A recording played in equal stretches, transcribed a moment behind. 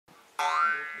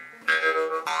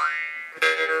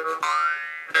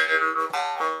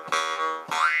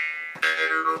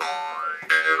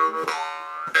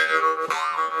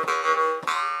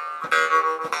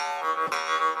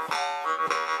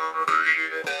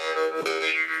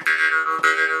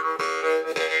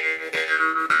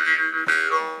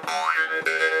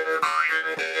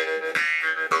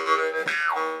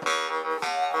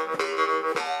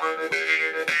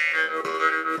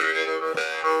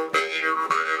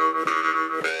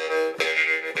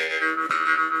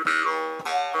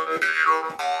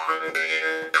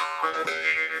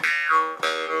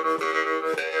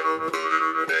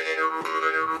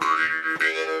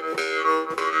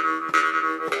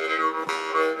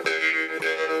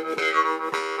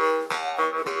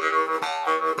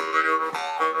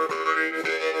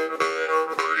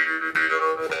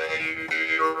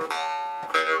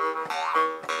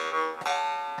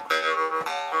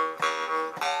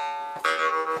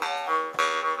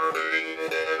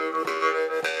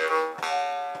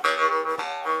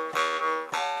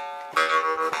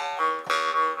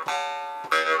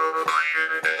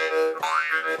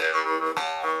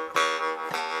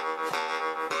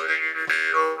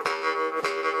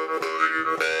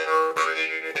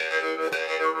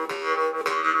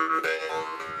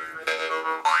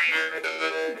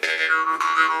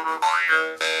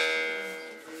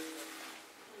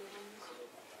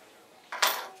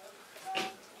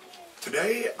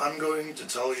Today I'm going to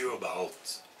tell you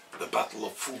about the Battle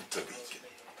of Foteviken.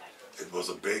 It was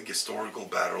a big historical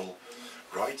battle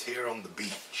right here on the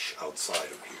beach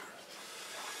outside of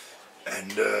here.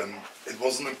 And it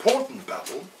was an important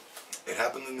battle. It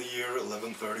happened in the year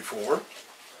 1134,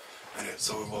 and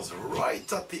so it was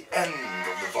right at the end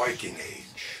of the Viking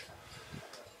Age.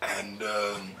 And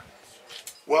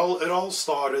well, it all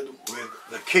started with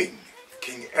the king,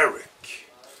 King Eric.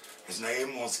 His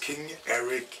name was King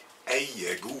Eric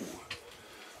Eyego,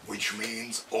 which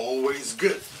means always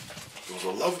good. He was a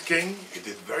loved king, he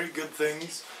did very good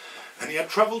things, and he had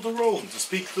traveled to Rome to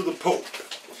speak to the Pope.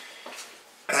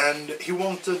 And he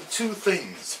wanted two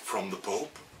things from the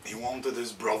Pope. He wanted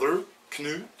his brother,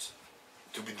 Knut,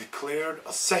 to be declared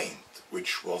a saint,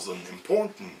 which was an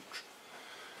important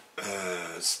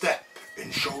step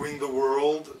in showing the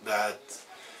world that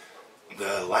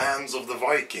the lands of the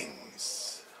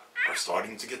Vikings are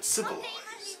starting to get civilized.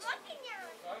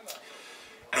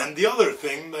 And the other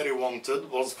thing that he wanted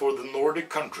was for the Nordic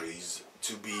countries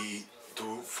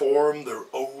to form their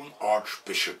own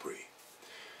archbishopry,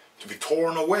 to be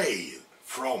torn away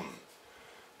from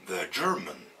the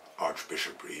German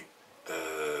archbishopry,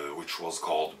 which was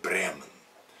called Bremen.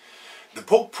 The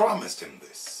Pope promised him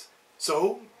this.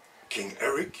 So King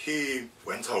Eric, he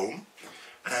went home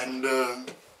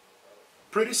and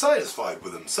pretty satisfied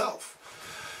with himself.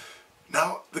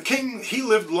 Now the king, he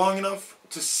lived long enough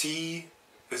to see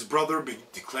his brother be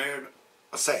declared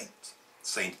a saint,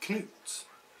 Saint Knut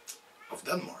of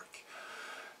Denmark.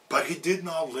 But he did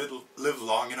not live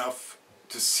long enough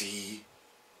to see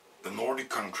the Nordic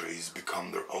countries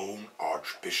become their own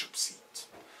archbishop seat.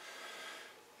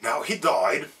 Now he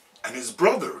died, and his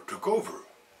brother took over.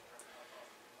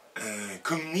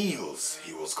 King Niels,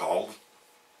 he was called,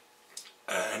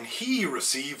 and he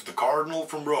received the cardinal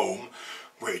from Rome,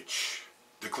 which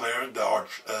declared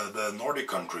the Nordic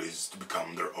countries to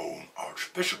become their own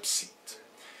archbishop seat.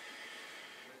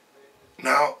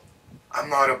 Now, I'm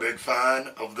not a big fan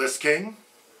of this king.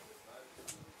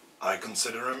 I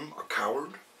consider him a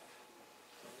coward.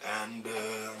 And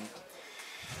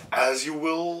as you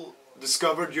will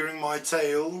discover during my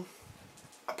tale,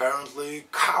 apparently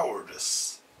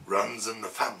cowardice runs in the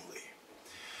family.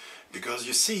 Because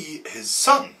you see, his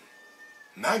son,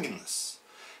 Magnus,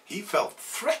 he felt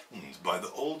threatened by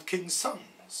the old king's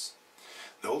sons.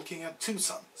 The old king had two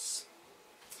sons.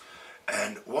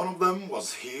 And one of them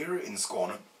was here in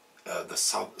Skåne, the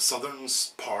southern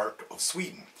part of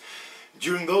Sweden.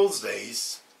 During those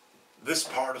days, this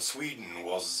part of Sweden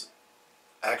was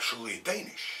actually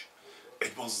Danish.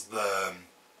 It was the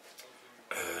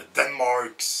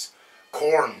Denmark's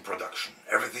corn production.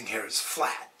 Everything here is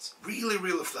flat, really,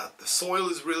 really flat. The soil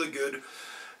is really good,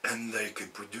 and they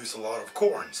could produce a lot of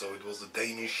corn, so it was the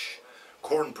Danish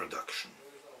corn production.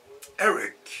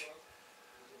 Eric,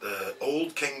 the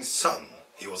old king's son,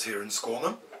 he was here in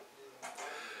Skåne,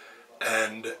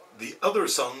 and the other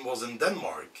son was in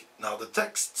Denmark. Now the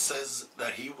text says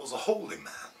that he was a holy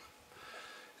man,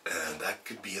 and that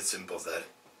could be as simple as that,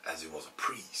 as he was a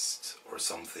priest or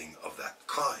something of that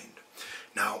kind.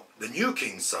 Now the new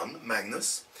king's son,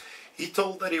 Magnus, he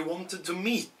told that he wanted to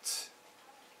meet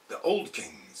the old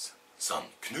king's son,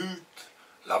 Knut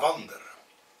Lavander.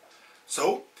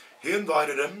 So He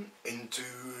invited him into,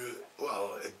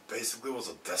 well, it basically was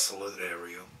a desolate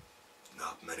area,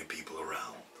 not many people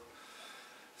around.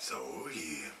 So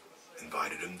he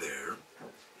invited him there.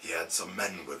 He had some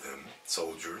men with him,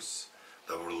 soldiers,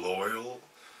 that were loyal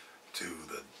to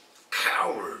the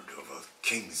coward of a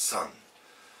king's son.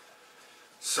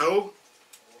 So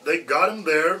they got him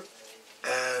there,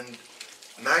 and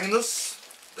Magnus,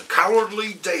 the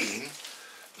cowardly Dane,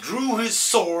 drew his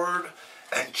sword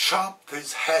and chopped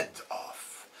his head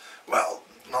off. Well,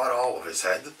 not all of his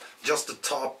head, just the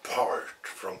top part,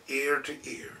 from ear to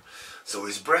ear. So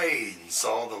his brain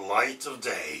saw the light of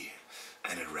day,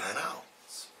 and it ran out.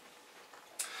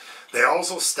 They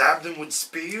also stabbed him with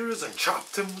spears and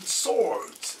chopped him with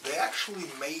swords. They actually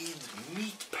made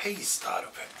meat paste out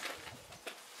of him.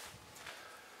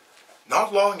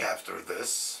 Not long after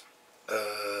this,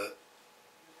 the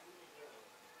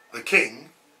king,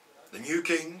 the new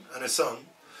king and his son,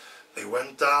 they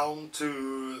went down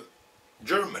to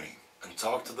Germany and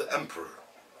talked to the emperor.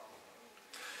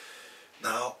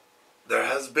 Now, there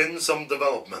has been some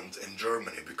development in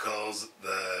Germany because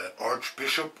the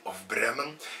Archbishop of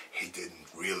Bremen, he didn't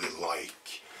really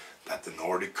like that the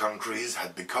Nordic countries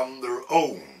had become their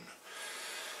own.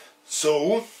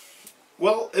 So,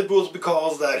 well, it was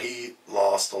because that he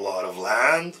lost a lot of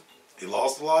land, he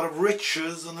lost a lot of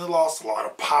riches, and he lost a lot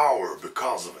of power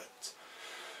because of it.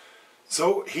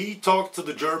 So he talked to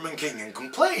the German king and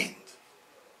complained.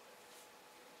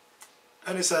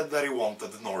 And he said that he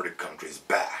wanted the Nordic countries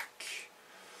back.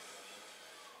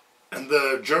 And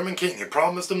the German king, he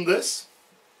promised him this.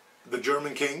 The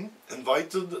German king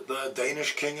invited the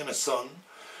Danish king and his son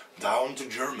down to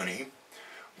Germany,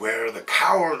 where the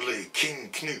cowardly King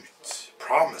Knut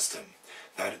promised him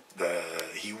that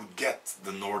he would get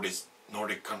the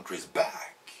Nordic countries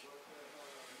back.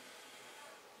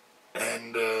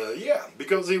 And yeah,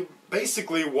 because he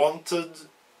basically wanted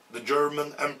the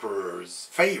German emperor's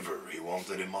favor. He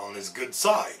wanted him on his good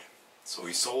side. So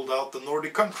he sold out the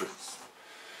Nordic countries.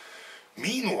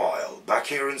 Meanwhile, back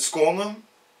here in Skåne,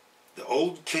 the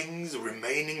old king's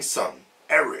remaining son,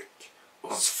 Eric,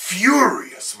 was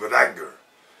furious with anger.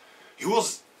 He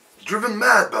was driven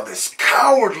mad by this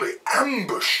cowardly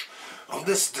ambush of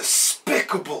this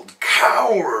despicable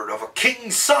coward of a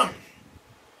king's son.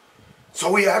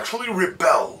 So he actually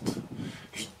rebelled.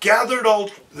 He gathered all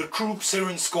the troops here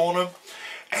in Skåne,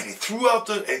 and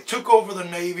he took over the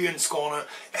navy in Skåne,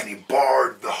 and he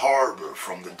barred the harbor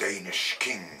from the Danish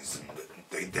kings and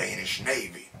the Danish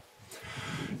navy.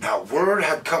 Now, word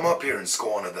had come up here in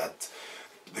Skåne that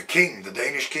the king, the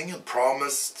Danish king, had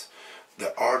promised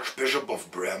the Archbishop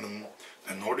of Bremen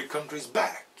the Nordic countries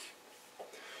back.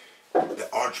 The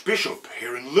Archbishop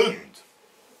here in Lund,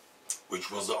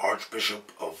 which was the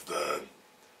Archbishop of the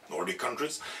Nordic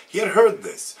countries, he had heard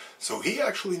this. So he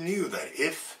actually knew that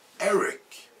if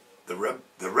Eric, the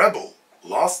rebel,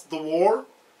 lost the war,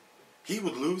 he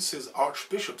would lose his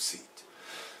archbishop seat.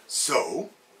 So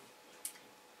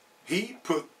he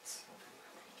put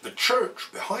the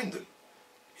church behind him.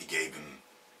 He gave him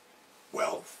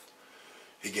wealth,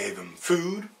 he gave him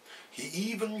food, he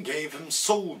even gave him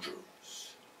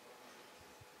soldiers.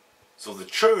 So the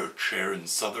church here in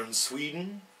southern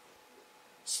Sweden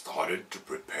started to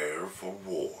prepare for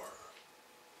war.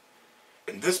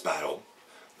 In this battle,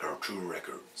 there are two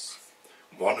records.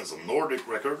 One is a Nordic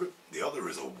record, the other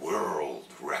is a world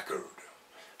record.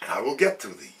 And I will get to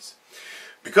these.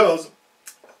 Because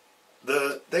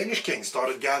the Danish king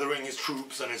started gathering his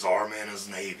troops and his army and his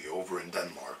navy over in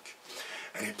Denmark.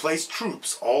 And he placed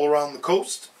troops all around the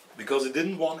coast because he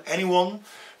didn't want anyone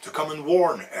to come and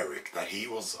warn Eric that he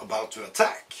was about to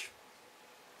attack.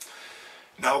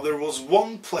 Now there was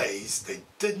one place they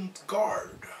didn't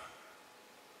guard.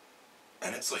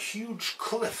 And it's a huge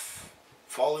cliff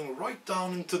falling right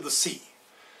down into the sea.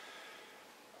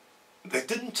 They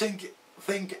didn't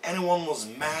think anyone was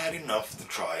mad enough to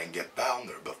try and get down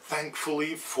there, but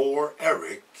thankfully for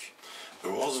Eric,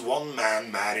 there was one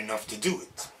man mad enough to do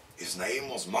it. His name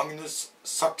was Magnus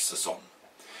Saxesson,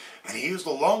 and he used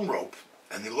a long rope,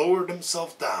 and he lowered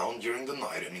himself down during the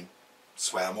night, and he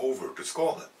swam over to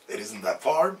Skåne. It isn't that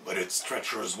far, but it's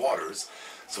treacherous waters,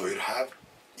 so he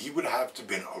would have to have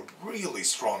been a really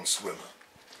strong swimmer.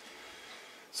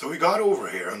 So he got over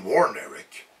here and warned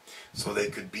Eric, so they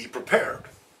could be prepared.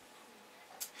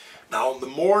 Now, on the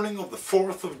morning of the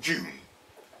 4th of June,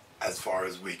 as far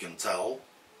as we can tell,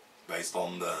 based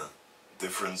on the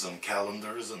difference in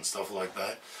calendars and stuff like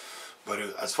that, but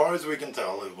as far as we can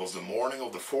tell, it was the morning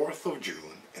of the 4th of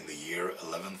June in the year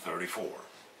 1134.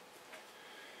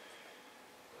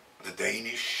 The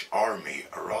Danish army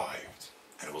arrived,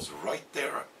 and it was right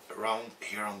there around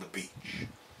here on the beach.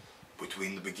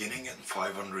 between the beginning and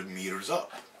 500 meters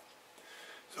up.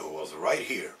 So it was right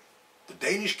here. The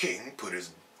Danish king put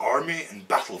his army in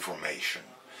battle formation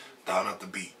down at the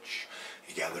beach.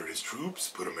 He gathered his troops,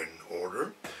 put them in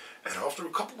order, and after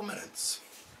a couple of minutes,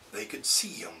 they could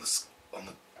see on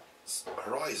the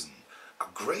horizon a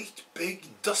great big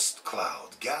dust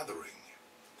cloud gathering.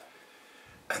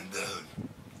 And the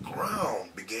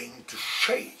ground began to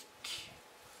shake.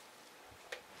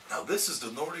 Now this is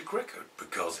the Nordic record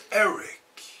because Eric,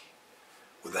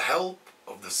 with the help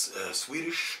of the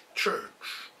Swedish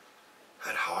church,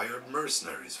 had hired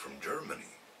mercenaries from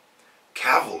Germany,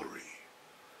 cavalry,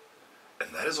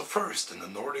 and that is a first in the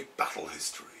Nordic battle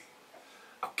history.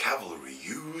 A cavalry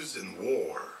used in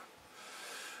war.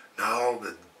 Now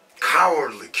the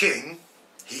cowardly king,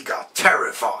 he got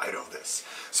terrified of this.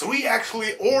 So he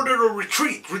actually ordered a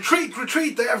retreat. Retreat,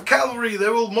 retreat, they have cavalry, they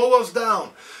will mow us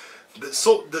down.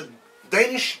 The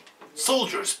Danish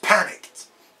soldiers panicked.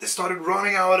 They started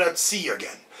running out at sea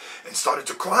again and started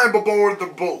to climb aboard the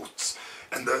boats.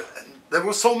 And there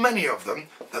were so many of them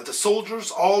that the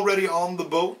soldiers already on the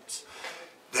boat,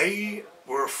 they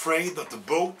were afraid that the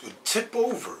boat would tip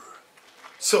over.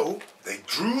 So they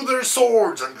drew their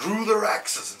swords and drew their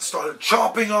axes and started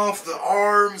chopping off the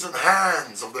arms and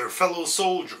hands of their fellow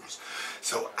soldiers.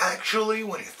 So actually,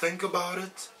 when you think about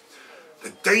it,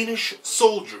 the Danish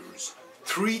soldiers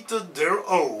treated their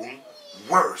own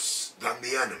worse than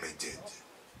the enemy did.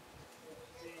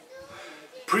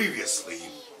 Previously,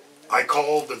 I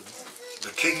called the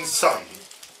king's son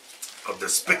a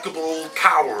despicable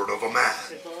coward of a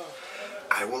man.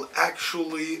 I will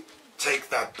actually take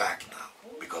that back now,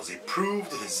 because he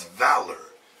proved his valor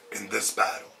in this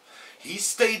battle. He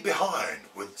stayed behind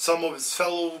with some of his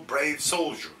fellow brave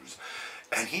soldiers,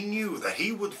 and he knew that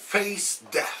he would face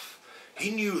death. He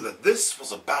knew that this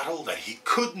was a battle that he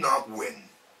could not win.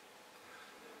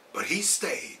 But he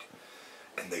stayed,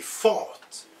 and they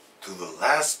fought to the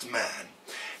last man.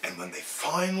 And when they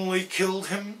finally killed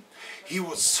him, he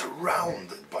was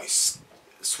surrounded by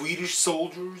Swedish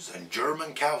soldiers and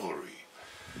German cavalry.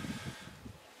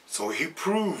 So he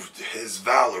proved his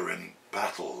valor in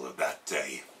battle that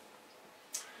day.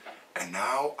 And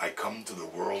now I come to the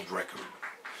world record.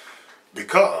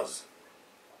 Because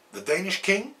the Danish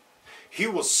king, he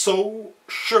was so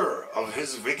sure of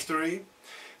his victory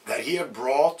that he had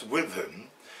brought with him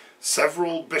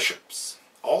several bishops.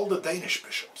 All the Danish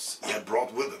bishops he had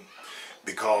brought with him,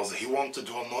 because he wanted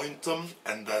to anoint them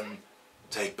and then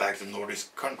take back the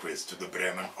Nordic countries to the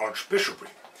Bremen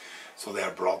Archbishopric. So they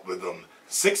had brought with them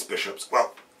 6 bishops,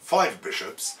 well, 5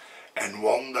 bishops, and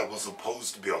one that was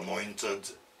supposed to be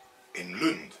anointed in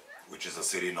Lund, which is a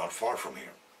city not far from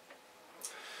here.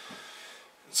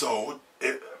 So,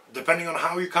 depending on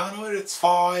how you count it, it's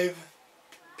 5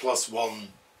 plus 1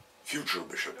 future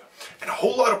bishop, and a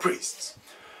whole lot of priests.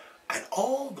 And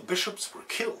all the bishops were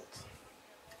killed.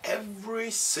 Every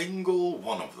single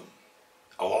one of them,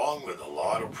 along with a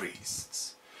lot of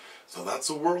priests. So that's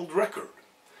a world record.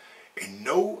 In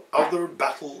no other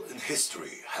battle in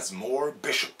history has more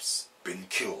bishops been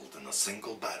killed in a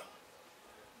single battle.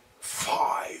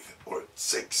 5 or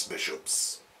 6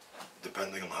 bishops,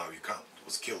 depending on how you count,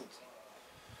 was killed.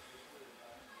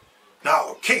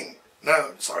 Now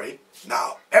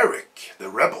Eric, the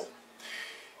rebel,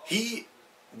 he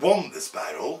won this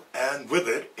battle, and with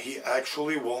it he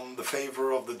actually won the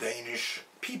favor of the Danish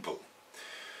people.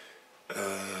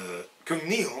 Kong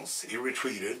Niels, he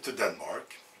retreated to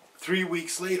Denmark. 3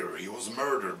 weeks later he was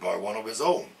murdered by one of his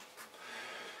own.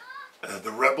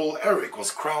 The rebel Eric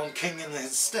was crowned king in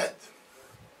his stead.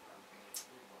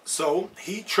 So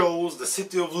he chose the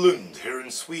city of Lund here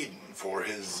in Sweden for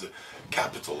his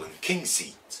capital and king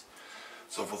seat.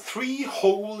 So for 3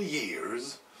 whole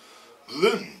years,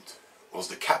 Lund was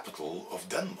the capital of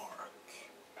Denmark.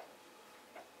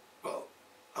 Well,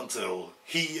 until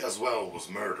he as well was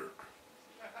murdered.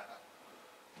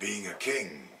 Being a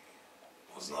king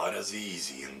was not as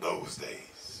easy in those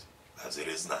days as it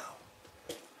is now.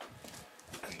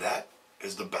 And that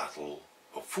is the Battle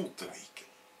of Foteviken.